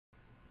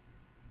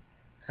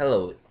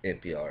Hello,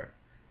 NPR,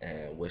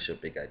 and what's your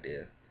big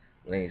idea?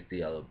 My name is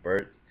Diallo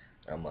Burke.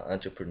 I'm an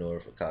entrepreneur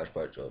for College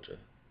Park, Georgia.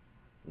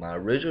 My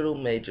original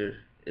major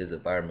is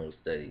environmental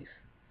studies,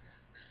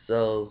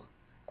 so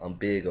I'm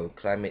big on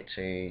climate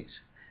change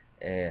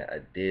and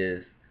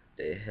ideas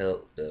that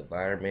help the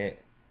environment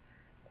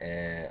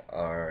and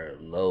are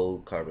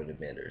low carbon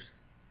emitters.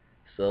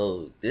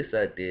 So this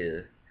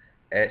idea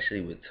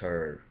actually would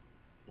turn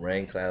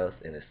rain clouds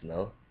into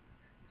snow.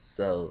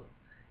 So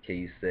can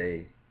you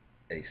say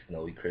a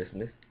snowy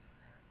Christmas?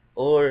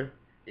 Or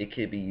it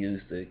can be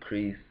used to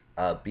increase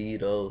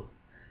albedo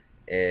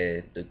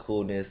and the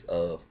coolness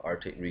of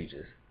Arctic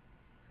regions.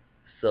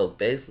 So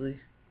basically,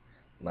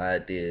 my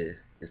idea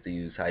is to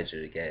use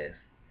hydrogen gas.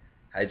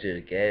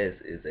 Hydrogen gas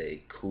is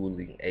a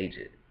cooling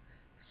agent.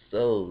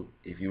 So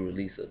if you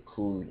release a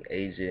cooling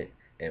agent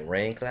in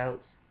rain clouds,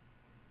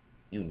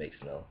 you make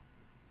snow.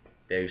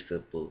 Very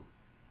simple,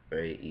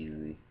 very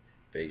easy,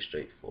 very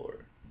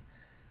straightforward.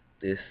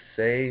 This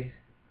same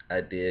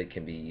idea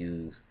can be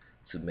used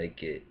to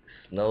make it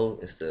snow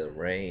instead of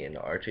rain in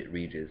the Arctic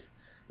regions,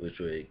 which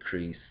will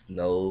increase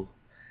snow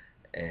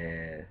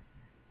and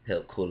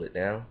help cool it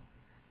down.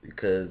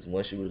 Because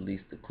once you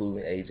release the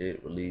cooling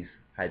agent, release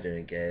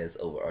hydrogen gas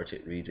over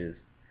Arctic regions,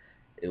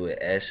 it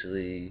would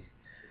actually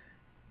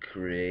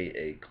create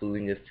a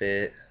cooling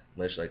effect,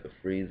 much like a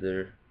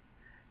freezer,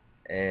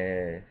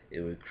 and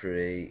it would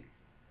create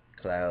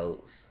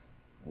clouds,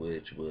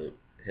 which would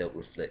help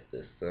reflect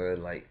the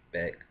sunlight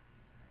back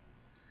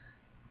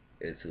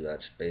into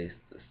outer space,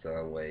 the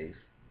sun waves,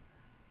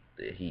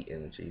 the heat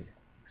energy.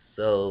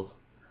 So,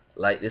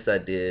 like this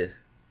idea,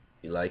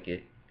 you like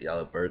it,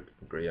 y'all Burke,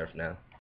 Gray Earth now.